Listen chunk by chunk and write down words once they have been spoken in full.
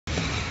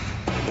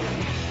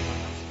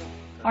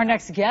Our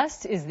next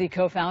guest is the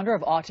co-founder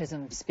of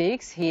Autism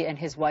Speaks. He and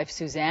his wife,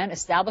 Suzanne,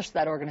 established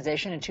that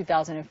organization in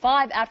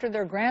 2005 after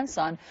their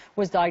grandson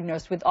was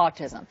diagnosed with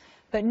autism.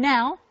 But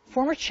now,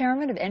 former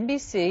chairman of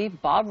NBC,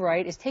 Bob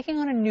Wright, is taking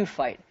on a new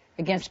fight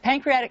against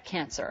pancreatic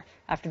cancer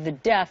after the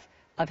death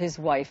of his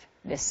wife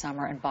this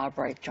summer. And Bob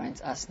Wright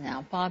joins us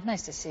now. Bob,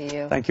 nice to see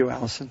you. Thank you,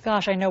 Allison.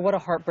 Gosh, I know what a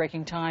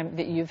heartbreaking time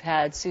that you've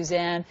had.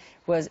 Suzanne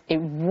was a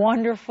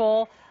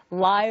wonderful,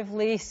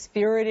 lively,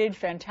 spirited,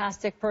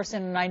 fantastic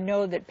person, and I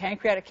know that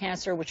pancreatic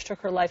cancer, which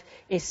took her life,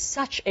 is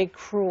such a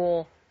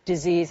cruel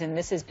disease, and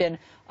this has been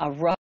a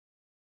rough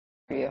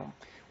for you.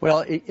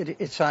 Well,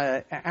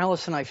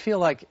 Allison, I feel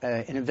like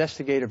an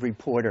investigative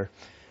reporter,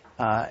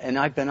 and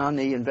I've been on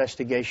the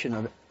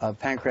investigation of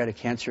pancreatic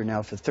cancer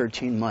now for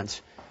 13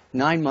 months.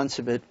 9 months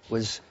of it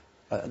was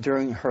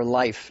during her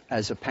life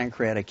as a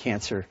pancreatic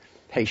cancer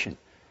patient,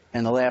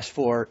 and the last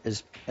 4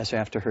 is as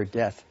after her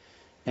death.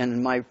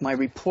 And my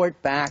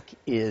report back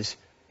is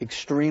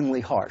extremely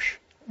harsh.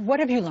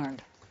 What have you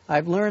learned?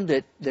 I've learned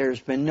that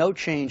there's been no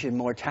change in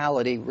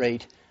mortality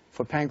rate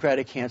for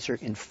pancreatic cancer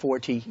in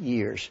 40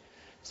 years.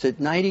 So that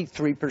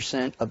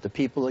 93% of the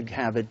people that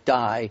have it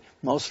die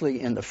mostly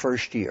in the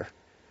first year.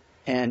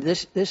 And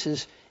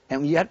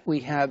and yet we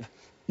have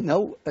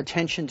no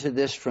attention to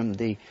this from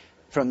the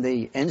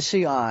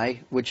NCI,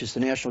 which is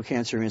the National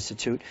Cancer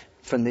Institute,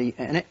 from the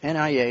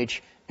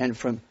NIH, and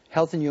from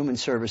Health and Human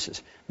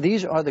Services.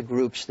 These are the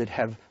groups that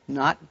have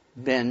not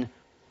been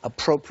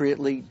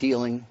appropriately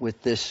dealing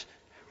with this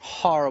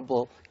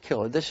horrible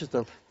killer. This is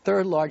the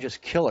 3rd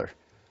largest killer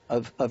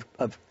of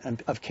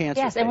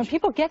cancer. Yes, and when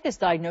people get this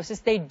diagnosis,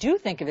 they do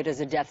think of it as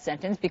a death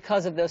sentence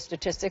because of those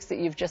statistics that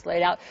you've just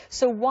laid out.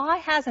 So why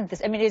hasn't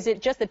this? I mean, is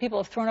it just that people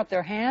have thrown up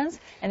their hands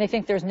and they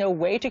think there's no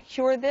way to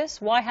cure this?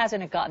 Why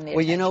hasn't it gotten the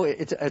attention? Well, you know,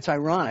 it's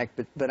ironic,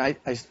 but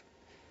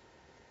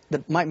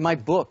my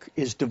book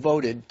is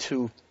devoted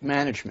to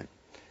management,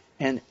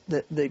 and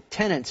the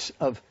tenets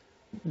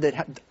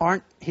that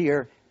aren't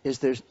here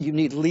is you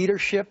need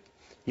leadership,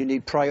 you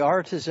need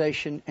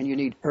prioritization, and you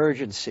need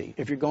urgency.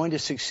 If you're going to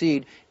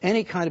succeed,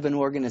 any kind of an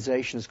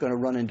organization is going to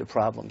run into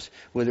problems,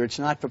 whether it's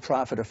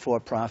not-for-profit or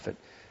for-profit.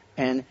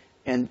 A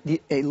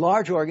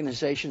large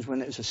organizations, when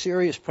there's a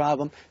serious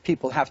problem,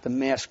 people have to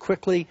mass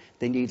quickly.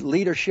 They need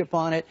leadership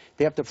on it.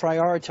 They have to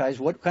prioritize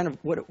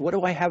what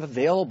do I have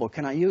available?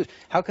 Can I use?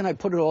 How can I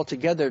put it all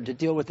together to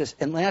deal with this?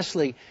 And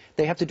lastly,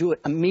 they have to do it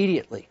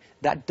immediately.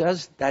 That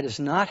has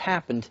not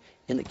happened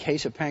in the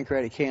case of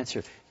pancreatic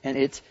cancer, and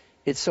it's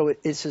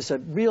just a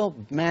real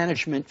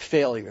management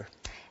failure.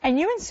 And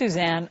you and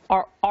Suzanne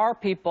are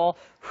people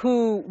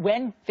who,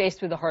 when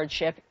faced with a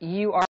hardship,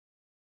 you are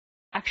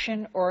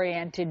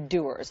action-oriented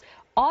doers.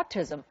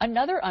 Autism,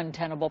 another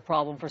untenable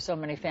problem for so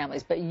many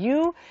families, but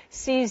you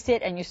seized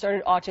it and you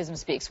started Autism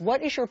Speaks.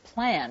 What is your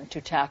plan to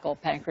tackle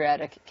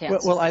pancreatic cancer?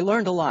 Well, I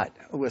learned a lot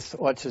with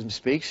Autism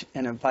Speaks,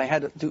 and if I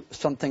had to do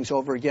some things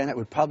over again, it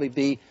would probably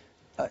be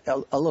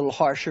a little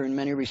harsher in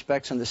many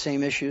respects on the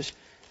same issues.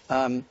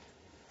 In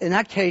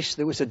that case,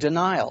 there was a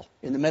denial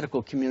in the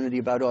medical community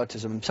about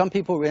autism. Some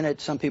people were in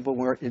it, some people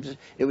weren't.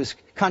 It was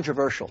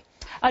controversial.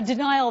 A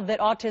denial that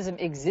autism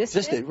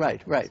existed?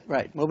 Right.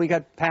 Well, we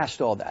got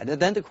past all that.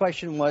 And then the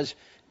question was,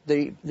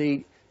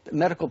 the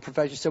medical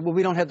profession said, well,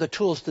 we don't have the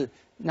tools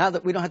now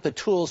that we don't have the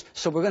tools,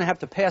 so we're going to have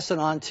to pass it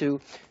on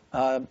to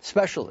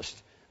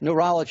specialists,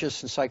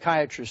 neurologists and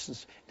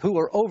psychiatrists who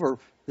are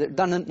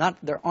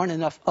there aren't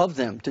enough of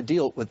them to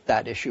deal with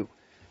that issue.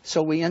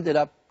 So we ended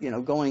up,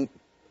 going,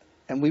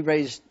 and we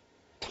raised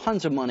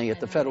tons of money at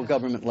the federal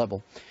government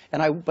level.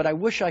 But I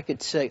wish I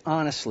could say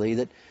honestly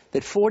that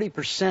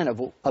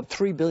 40% of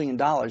 $3 billion,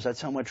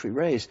 that's how much we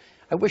raised.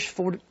 I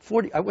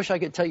wish I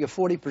could tell you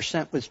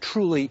 40% was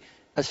truly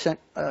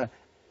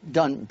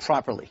done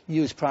properly,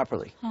 used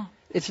properly. Huh.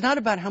 It's not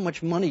about how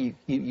much money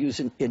you use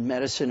in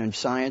medicine and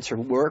science or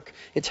work.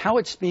 It's how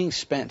it's being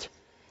spent.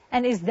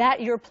 And is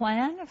that your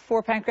plan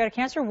for pancreatic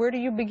cancer? Where do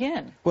you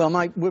begin? Well,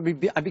 I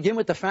begin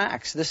with the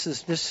facts.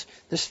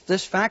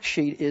 This fact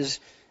sheet is.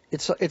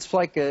 It's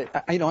like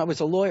I was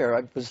a lawyer.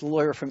 I was a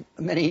lawyer for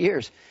many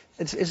years.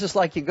 It's just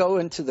like you go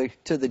into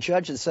the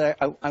judge and say,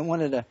 I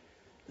wanted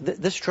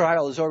this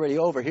trial is already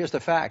over. Here's the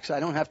facts. I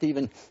don't have to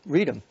even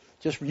read them.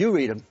 Just you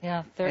read them.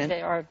 Yeah,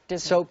 they are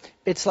dismal. So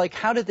it's like,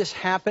 how did this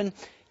happen?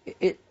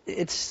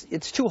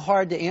 It's too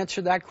hard to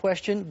answer that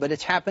question, but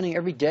it's happening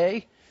every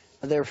day.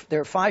 There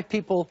are 5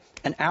 people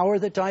an hour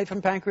that die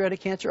from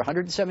pancreatic cancer,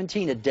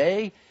 117 a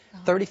day,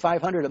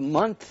 3,500 a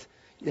month.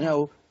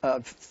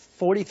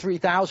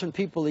 43,000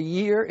 people a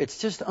year. It's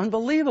just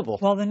unbelievable.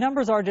 Well, the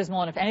numbers are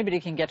dismal, and if anybody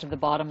can get to the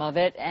bottom of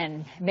it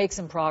and make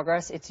some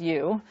progress, it's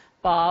you,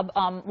 Bob.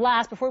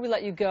 Last, before we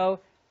let you go,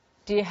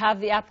 do you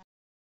have the app?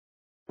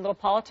 A little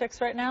politics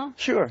right now?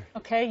 Sure.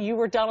 Okay, you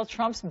were Donald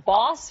Trump's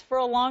boss for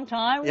a long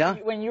time. Yeah.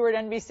 When you were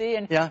at NBC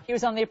and yeah. He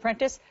was on The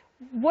Apprentice.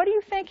 What do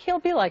you think he'll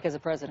be like as a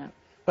president?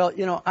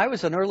 Well, I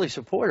was an early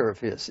supporter of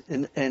his,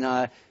 and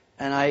I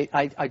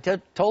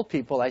told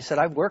people, I said,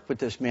 I've worked with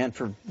this man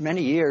for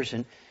many years,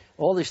 and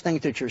all these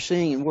things that you're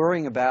seeing and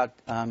worrying about,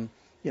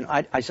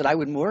 I said I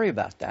wouldn't worry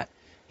about that.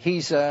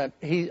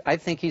 I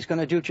think he's going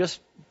to do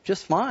just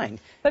fine.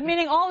 But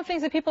meaning all the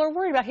things that people are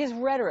worried about, his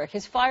rhetoric,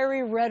 his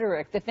fiery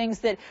rhetoric, the things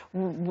that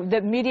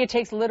the media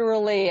takes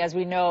literally, as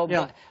we know,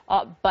 yeah.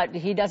 but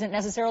he doesn't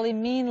necessarily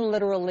mean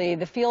literally,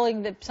 the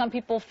feeling that some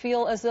people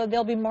feel as though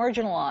they'll be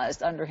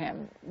marginalized under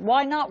him.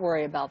 Why not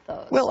worry about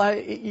those? Well,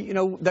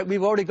 that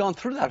we've already gone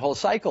through that whole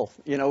cycle,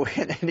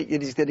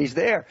 that he's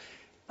there.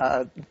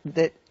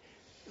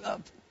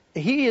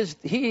 He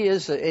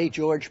is a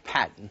George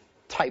Patton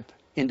type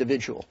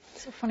individual.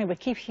 It's so funny. We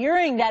keep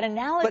hearing that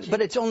analogy. But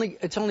it's only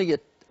a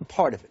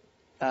part of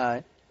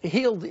it.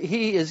 He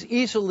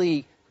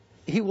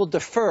will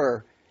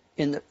defer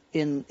in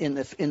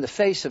the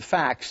face of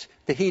facts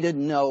that he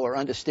didn't know or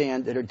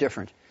understand that are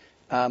different.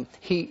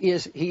 He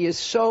is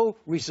so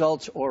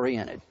results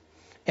oriented,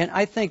 and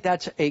I think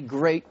that's a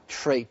great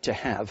trait to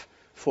have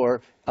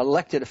for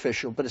elected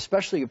official, but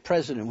especially a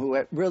president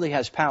who really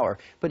has power.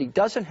 But he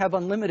doesn't have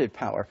unlimited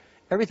power.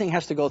 Everything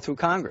has to go through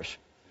Congress.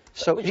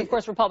 So which, of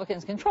course,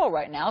 Republicans control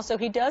right now, so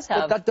he does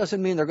have... But that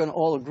doesn't mean they're going to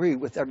all agree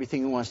with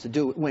everything he wants to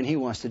do when he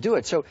wants to do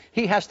it. So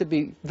he has to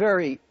be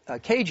very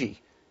cagey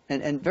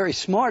and very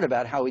smart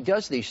about how he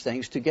does these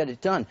things to get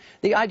it done.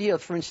 The idea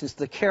of, for instance,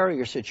 the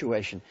carrier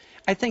situation,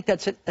 I think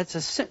that's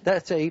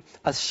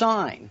a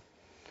sign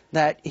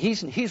that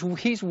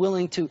he's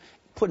willing to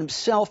put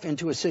himself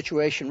into a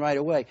situation right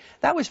away.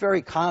 That was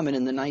very common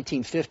in the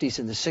 1950s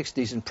and the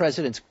 60s, and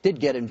presidents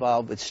did get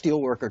involved with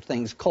steelworker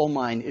things, coal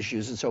mine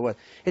issues, and so on.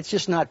 It's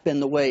just not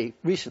been the way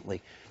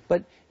recently.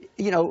 But,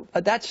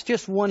 that's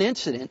just one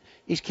incident.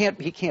 He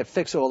can't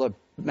fix all the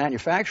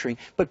manufacturing,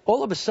 but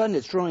all of a sudden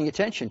it's drawing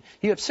attention.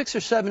 You have 6 or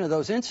 7 of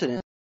those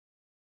incidents.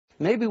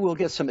 Maybe we'll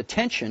get some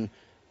attention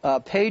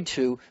paid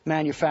to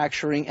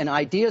manufacturing and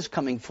ideas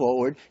coming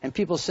forward, and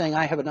people saying,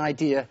 I have an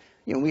idea,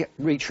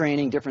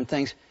 retraining, different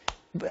things.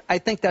 But I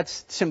think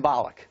that's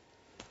symbolic.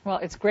 Well,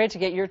 it's great to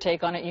get your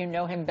take on it. You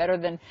know him better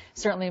than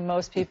certainly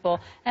most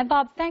people. And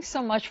Bob, thanks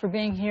so much for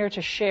being here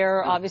to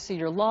share, obviously,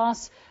 your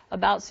loss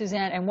about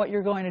Suzanne and what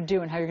you're going to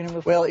do and how you're going to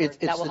move forward.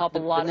 That will help a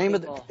lot of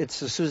people.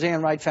 It's the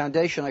Suzanne Wright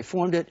Foundation. I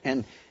formed it,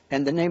 and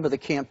the name of the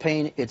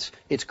campaign, it's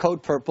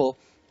Code Purple,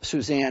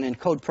 Suzanne, and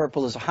Code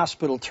Purple is a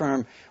hospital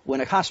term.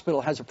 When a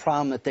hospital has a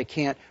problem that they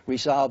can't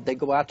resolve, they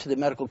go out to the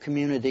medical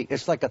community.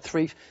 It's like a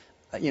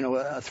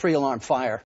three-alarm fire.